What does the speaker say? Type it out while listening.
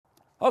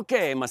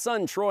Okay, my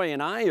son Troy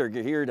and I are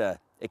here to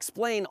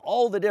explain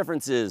all the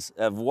differences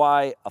of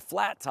why a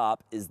flat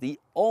top is the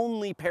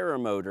only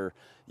paramotor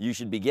you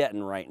should be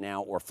getting right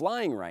now or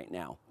flying right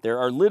now. There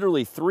are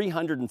literally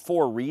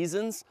 304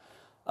 reasons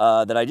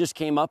that I just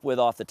came up with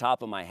off the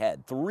top of my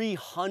head.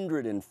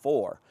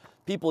 304.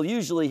 People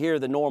usually hear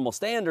the normal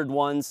standard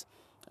ones,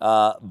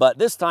 but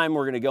this time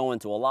we're going to go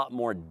into a lot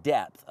more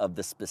depth of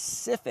the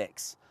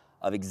specifics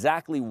of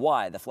exactly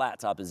why the flat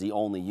top is the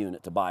only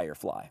unit to buy or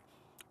fly.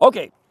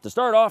 Okay, to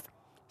start off,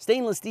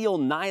 stainless steel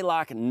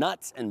nylock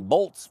nuts and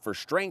bolts for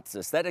strength,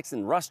 aesthetics,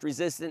 and rust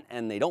resistant,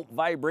 and they don't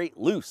vibrate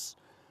loose.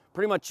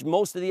 Pretty much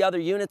most of the other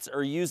units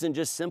are using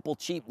just simple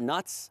cheap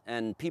nuts,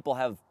 and people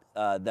have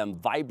them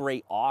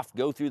vibrate off,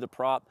 go through the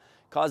prop,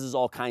 causes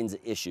all kinds of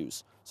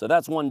issues. So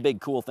that's one big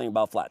cool thing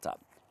about flat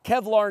top.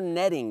 Kevlar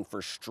netting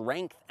for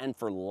strength and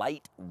for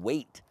light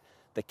weight.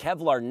 The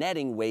Kevlar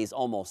netting weighs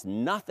almost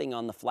nothing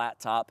on the flat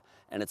top,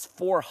 and it's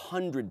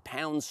 400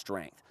 pound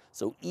strength.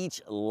 So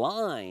each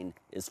line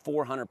is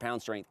 400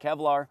 pound strength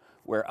Kevlar,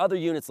 where other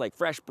units like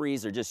Fresh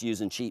Breeze are just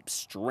using cheap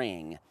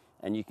string,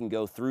 and you can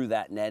go through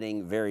that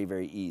netting very,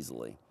 very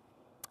easily.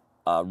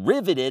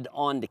 Riveted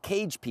onto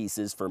cage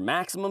pieces for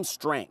maximum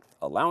strength,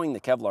 allowing the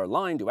Kevlar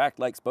line to act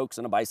like spokes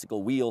on a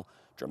bicycle wheel,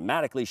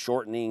 dramatically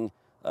shortening,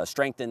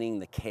 strengthening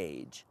the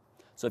cage.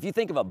 So if you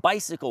think of a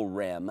bicycle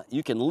rim,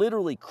 you can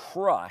literally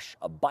crush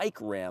a bike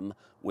rim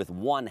with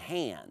one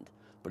hand.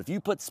 But if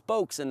you put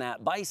spokes in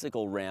that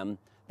bicycle rim,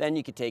 then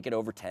you could take it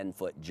over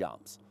 10-foot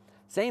jumps.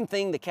 Same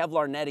thing the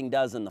Kevlar netting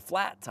does in the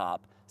flat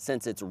top.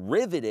 Since it's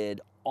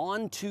riveted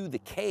onto the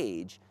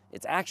cage,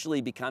 it's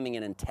actually becoming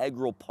an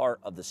integral part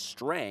of the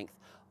strength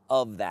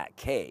of that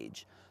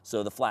cage.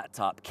 So the flat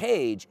top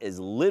cage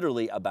is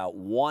literally about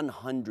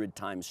 100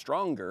 times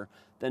stronger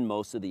than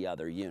most of the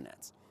other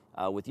units.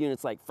 With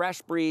units like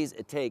Fresh Breeze,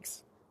 it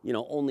takes,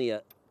 only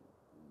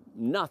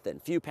nothing,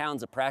 few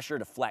pounds of pressure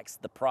to flex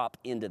the prop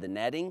into the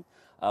netting.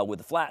 With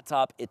the flat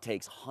top, it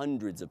takes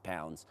hundreds of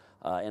pounds.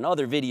 In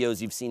other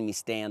videos, you've seen me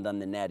stand on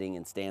the netting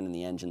and stand in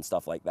the engine,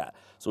 stuff like that.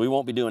 So we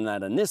won't be doing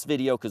that in this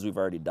video because we've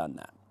already done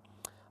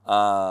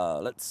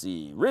that. Let's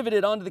see,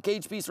 riveted onto the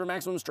cage piece for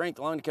maximum strength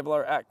along the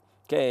Kevlar act.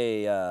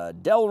 Okay,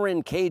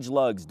 Delrin cage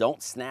lugs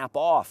don't snap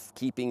off,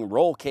 keeping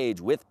roll cage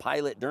with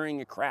pilot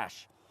during a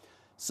crash.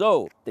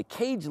 So the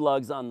cage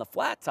lugs on the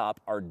flat top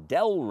are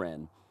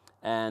Delrin,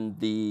 and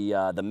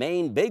the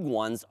main big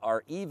ones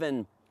are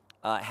even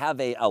have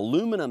a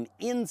aluminum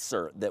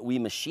insert that we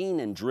machine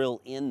and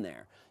drill in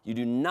there. You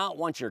do not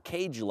want your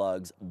cage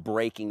lugs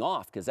breaking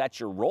off because that's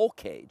your roll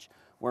cage,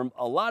 where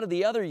a lot of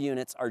the other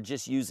units are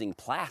just using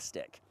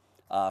plastic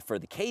for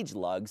the cage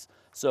lugs.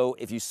 So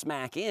if you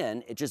smack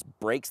in, it just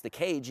breaks the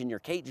cage and your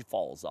cage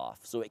falls off,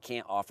 so it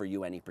can't offer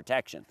you any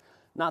protection.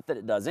 Not that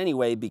it does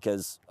anyway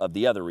because of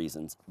the other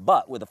reasons,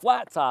 but with a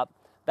flat top,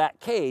 that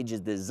cage is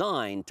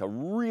designed to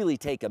really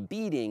take a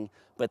beating,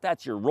 but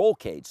that's your roll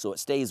cage, so it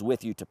stays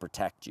with you to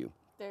protect you.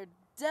 They're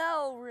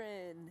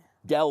Delrin.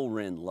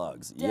 Delrin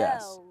lugs,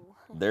 yes.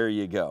 There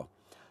you go.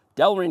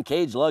 Delrin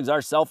cage lugs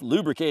are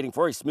self-lubricating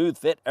for a smooth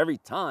fit every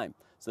time.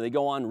 So they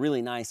go on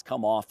really nice,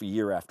 come off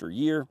year after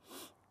year.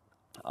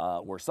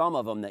 Where some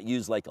of them that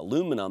use like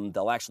aluminum,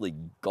 they'll actually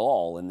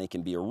gall and they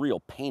can be a real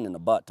pain in the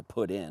butt to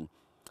put in.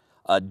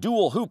 A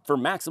dual hoop for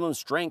maximum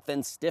strength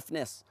and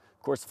stiffness.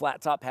 Of course,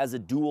 flat top has a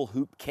dual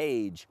hoop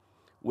cage,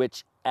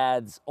 which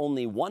adds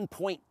only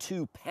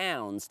 1.2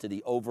 pounds to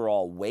the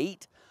overall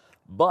weight,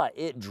 but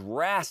it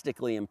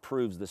drastically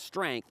improves the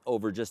strength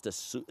over just a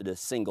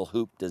single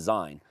hoop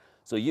design.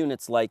 So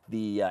units like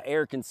the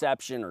Air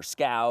Conception or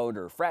Scout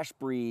or Fresh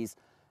Breeze,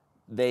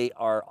 they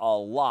are a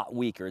lot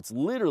weaker. It's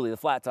literally, the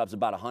flat top's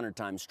about 100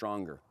 times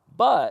stronger.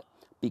 But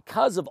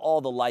because of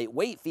all the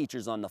lightweight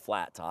features on the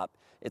flat top,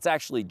 it's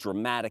actually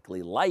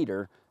dramatically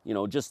lighter.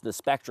 Just the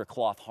Spectra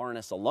cloth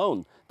harness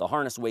alone, the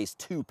harness weighs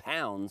 2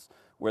 pounds,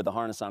 where the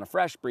harness on a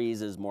Fresh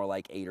Breeze is more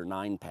like 8 or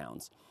 9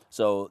 pounds.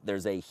 So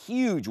there's a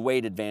huge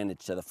weight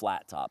advantage to the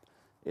flat top.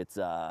 It's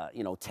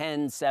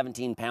 10,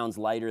 17 pounds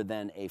lighter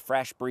than a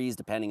Fresh Breeze,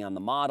 depending on the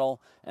model,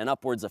 and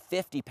upwards of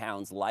 50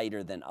 pounds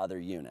lighter than other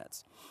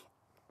units.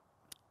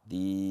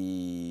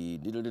 The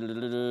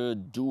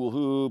dual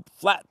hoop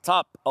flat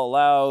top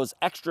allows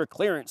extra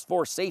clearance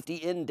for safety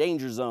in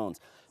danger zones.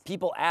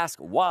 People ask,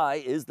 why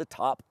is the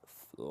top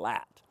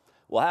flat?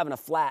 Well, having a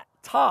flat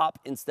top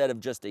instead of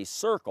just a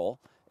circle,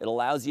 it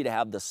allows you to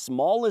have the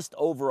smallest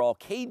overall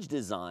cage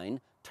design,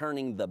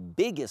 turning the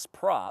biggest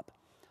prop,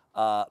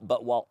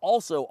 but while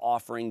also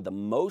offering the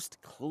most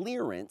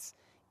clearance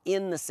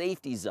in the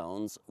safety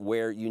zones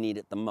where you need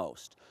it the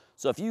most.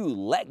 So if you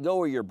let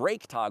go of your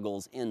brake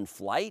toggles in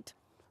flight,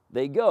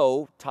 they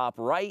go top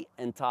right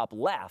and top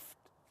left.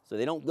 So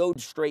they don't go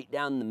straight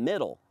down the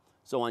middle.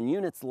 So on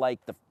units like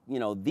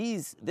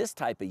this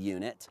type of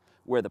unit,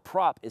 where the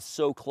prop is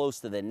so close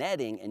to the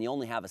netting and you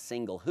only have a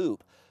single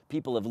hoop,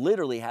 people have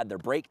literally had their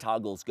brake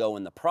toggles go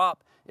in the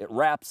prop, it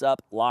wraps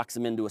up, locks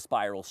them into a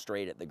spiral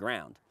straight at the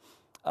ground.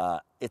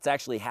 It's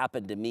actually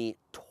happened to me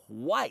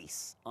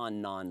twice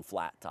on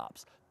non-flat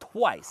tops.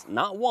 Twice,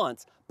 not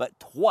once, but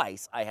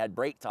twice I had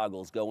brake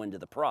toggles go into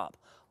the prop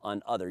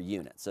on other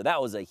units. So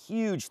that was a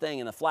huge thing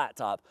in the flat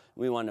top.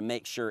 We want to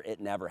make sure it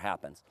never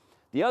happens.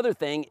 The other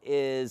thing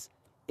is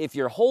if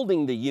you're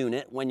holding the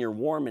unit when you're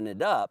warming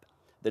it up,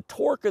 the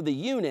torque of the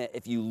unit,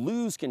 if you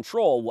lose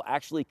control, will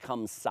actually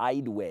come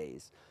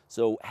sideways.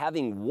 So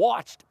having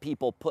watched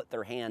people put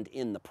their hand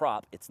in the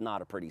prop, it's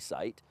not a pretty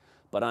sight.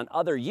 But on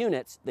other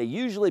units, they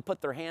usually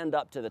put their hand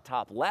up to the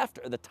top left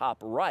or the top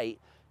right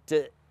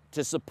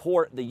to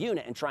support the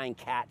unit and try and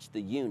catch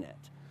the unit.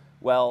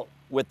 Well,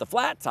 with the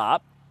flat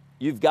top,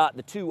 you've got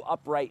the two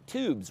upright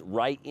tubes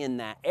right in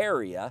that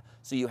area,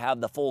 so you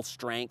have the full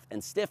strength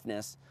and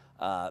stiffness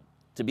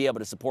to be able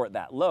to support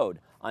that load.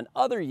 On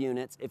other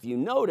units, if you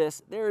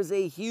notice, there is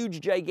a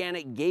huge,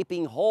 gigantic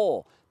gaping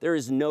hole. There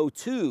is no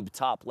tube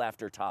top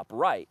left or top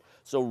right.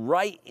 So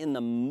right in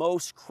the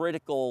most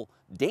critical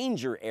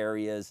danger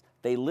areas,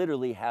 they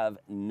literally have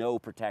no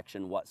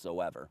protection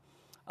whatsoever.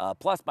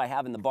 Plus, by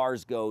having the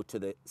bars go to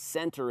the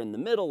center in the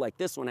middle, like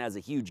this one has a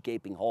huge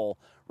gaping hole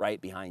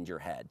right behind your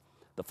head.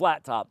 The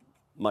flat top,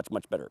 much,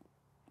 much better.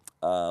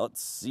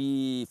 Let's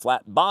see,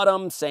 flat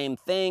bottom, same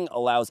thing,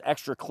 allows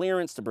extra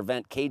clearance to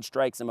prevent cage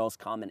strikes in most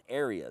common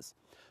areas.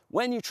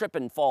 When you trip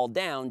and fall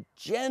down,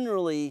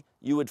 generally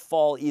you would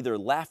fall either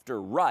left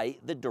or right,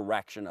 the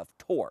direction of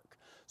torque.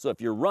 So if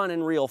you're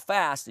running real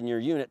fast and your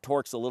unit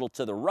torques a little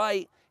to the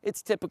right,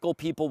 it's typical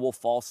people will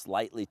fall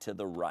slightly to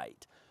the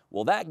right.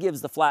 Well, that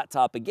gives the flat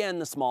top, again,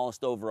 the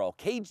smallest overall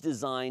cage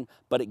design,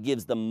 but it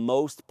gives the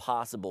most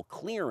possible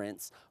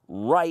clearance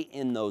right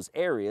in those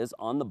areas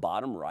on the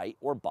bottom right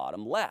or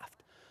bottom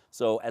left.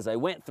 So as I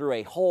went through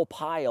a whole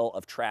pile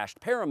of trashed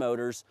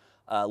paramotors,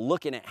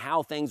 looking at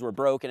how things were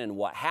broken and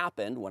what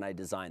happened when I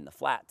designed the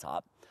flat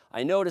top,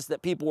 I noticed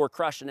that people were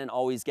crushing and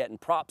always getting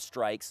prop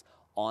strikes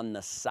on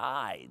the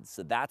sides.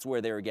 So that's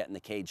where they were getting the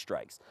cage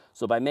strikes.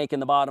 So by making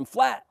the bottom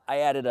flat, I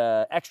added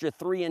an extra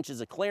 3 inches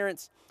of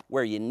clearance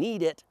where you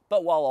need it,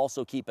 but while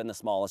also keeping the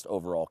smallest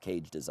overall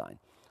cage design.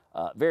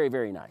 Very,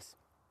 very nice.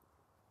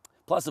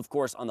 Plus, of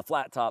course, on the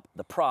flat top,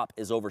 the prop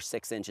is over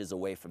 6 inches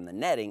away from the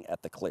netting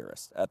at the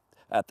clearest,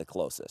 at the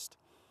closest.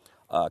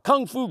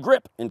 Kung Fu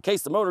grip in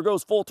case the motor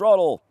goes full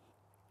throttle.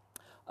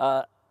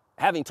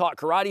 Having taught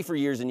karate for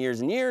years and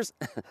years and years,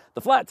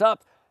 the flat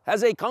top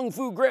has a Kung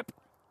Fu grip.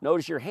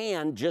 Notice your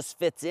hand just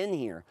fits in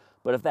here.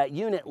 But if that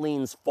unit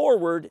leans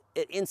forward,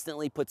 it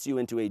instantly puts you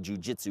into a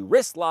jiu-jitsu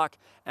wrist lock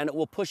and it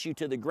will push you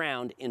to the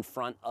ground in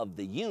front of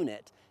the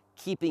unit,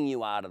 keeping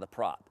you out of the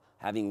prop.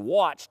 Having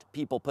watched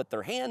people put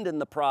their hand in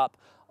the prop,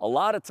 a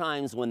lot of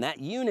times when that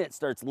unit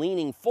starts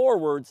leaning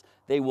forwards,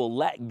 they will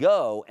let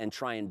go and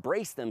try and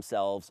brace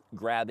themselves,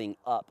 grabbing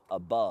up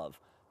above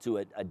to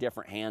a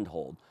different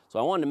handhold. So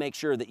I wanted to make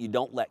sure that you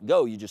don't let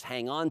go, you just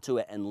hang on to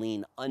it and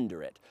lean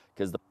under it,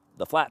 because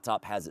the flat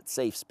top has its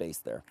safe space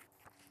there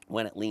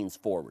when it leans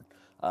forward.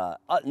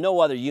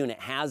 No other unit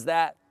has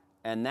that,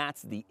 and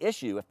that's the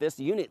issue. If this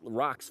unit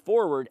rocks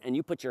forward and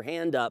you put your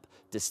hand up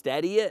to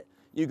steady it,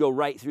 you go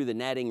right through the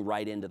netting,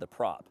 right into the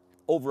prop.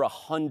 Over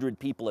 100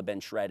 people have been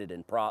shredded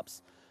in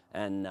props,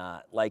 and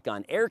like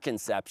on air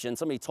conception,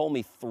 somebody told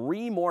me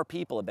 3 more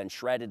people have been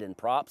shredded in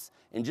props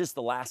in just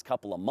the last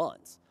couple of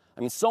months. I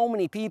mean, so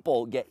many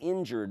people get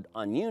injured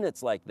on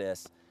units like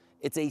this.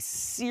 It's a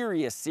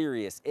serious,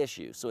 serious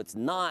issue. So it's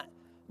not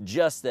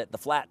just that the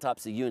flat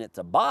top's a unit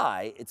to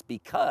buy, it's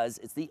because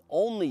it's the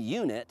only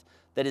unit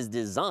that is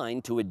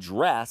designed to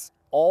address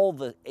all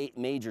the 8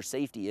 major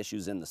safety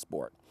issues in the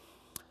sport.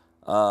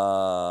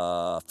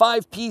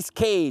 5-piece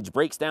cage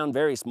breaks down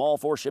very small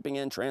for shipping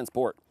and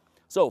transport.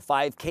 So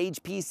 5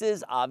 cage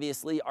pieces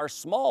obviously are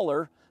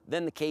smaller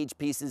than the cage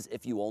pieces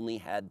if you only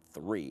had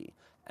 3.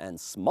 And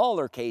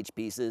smaller cage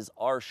pieces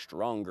are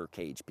stronger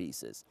cage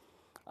pieces.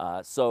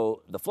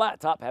 So the flat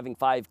top having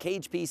 5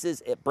 cage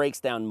pieces, it breaks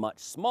down much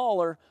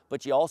smaller,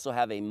 but you also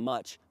have a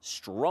much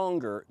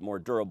stronger, more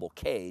durable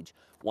cage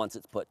once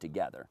it's put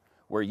together.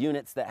 Where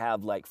units that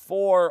have like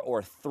 4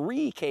 or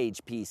 3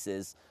 cage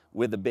pieces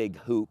with a big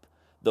hoop,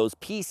 those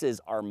pieces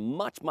are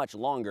much, much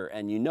longer.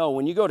 And you know,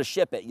 when you go to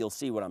ship it, you'll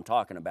see what I'm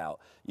talking about.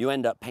 You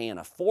end up paying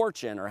a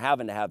fortune or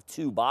having to have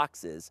 2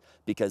 boxes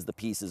because the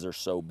pieces are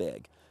so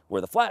big. Where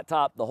the flat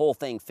top, the whole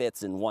thing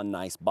fits in one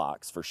nice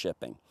box for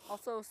shipping.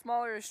 Also,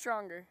 smaller is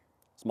stronger.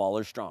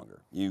 Smaller is stronger.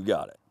 You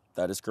got it.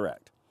 That is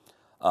correct.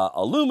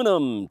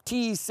 Aluminum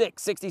T6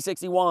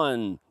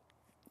 6061.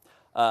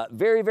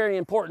 Very, very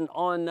important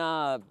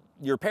on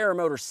your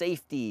paramotor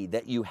safety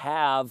that you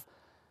have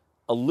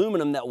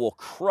aluminum that will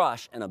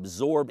crush and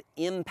absorb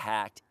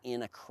impact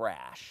in a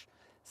crash.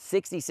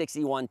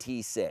 6061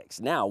 T6.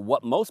 Now,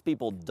 what most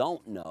people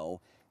don't know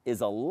is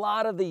a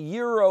lot of the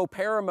Euro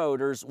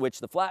paramotors, which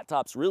the flat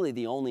top's really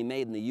the only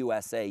made in the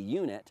USA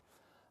unit,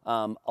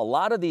 a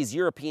lot of these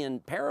European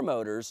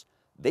paramotors,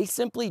 they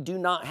simply do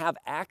not have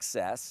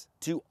access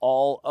to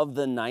all of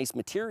the nice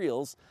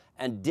materials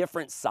and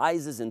different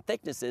sizes and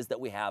thicknesses that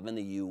we have in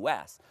the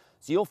US.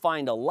 So you'll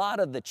find a lot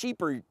of the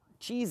cheaper,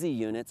 cheesy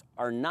units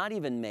are not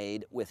even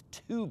made with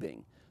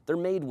tubing. they're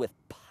made with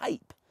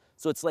pipe.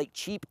 So it's like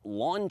cheap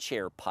lawn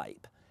chair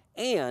pipe.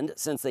 And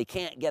since they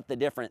can't get the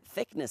different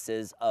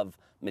thicknesses of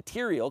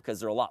material, because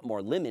they're a lot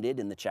more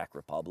limited in the Czech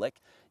Republic,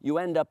 you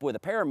end up with a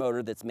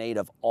paramotor that's made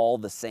of all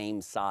the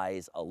same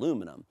size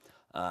aluminum.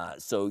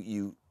 So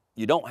you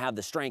don't have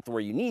the strength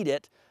where you need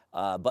it,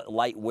 but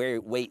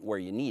lightweight where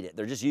you need it.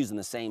 They're just using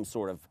the same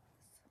sort of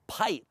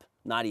pipe,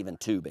 not even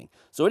tubing.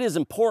 So it is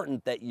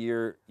important that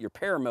your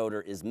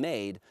paramotor is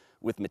made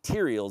with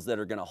materials that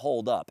are going to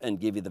hold up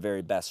and give you the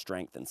very best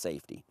strength and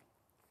safety.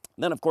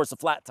 Then, of course, a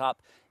flat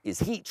top is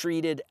heat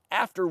treated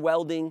after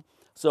welding,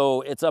 so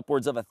it's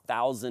upwards of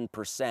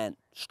 1,000%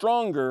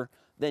 stronger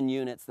than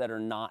units that are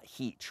not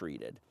heat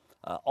treated.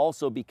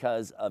 Also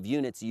because of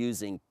units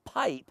using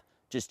pipe,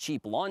 just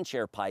cheap lawn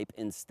chair pipe,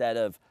 instead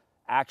of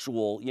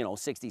actual,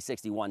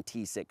 6061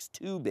 T6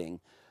 tubing,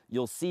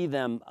 you'll see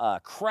them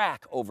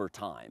crack over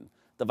time.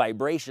 The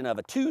vibration of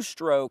a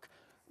two-stroke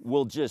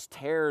will just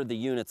tear the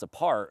units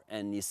apart,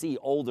 and you see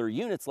older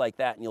units like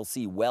that and you'll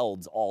see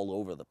welds all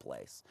over the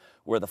place.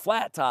 Where the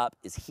flat top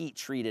is heat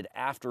treated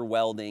after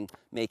welding,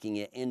 making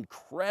it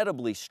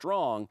incredibly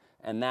strong,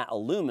 and that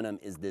aluminum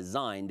is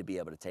designed to be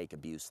able to take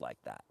abuse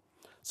like that.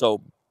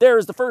 So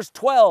there's the first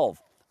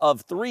 12 of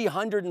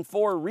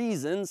 304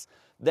 reasons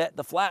that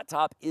the flat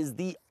top is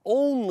the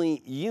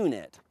only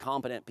unit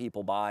competent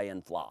people buy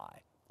and fly.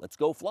 Let's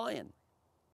go flying.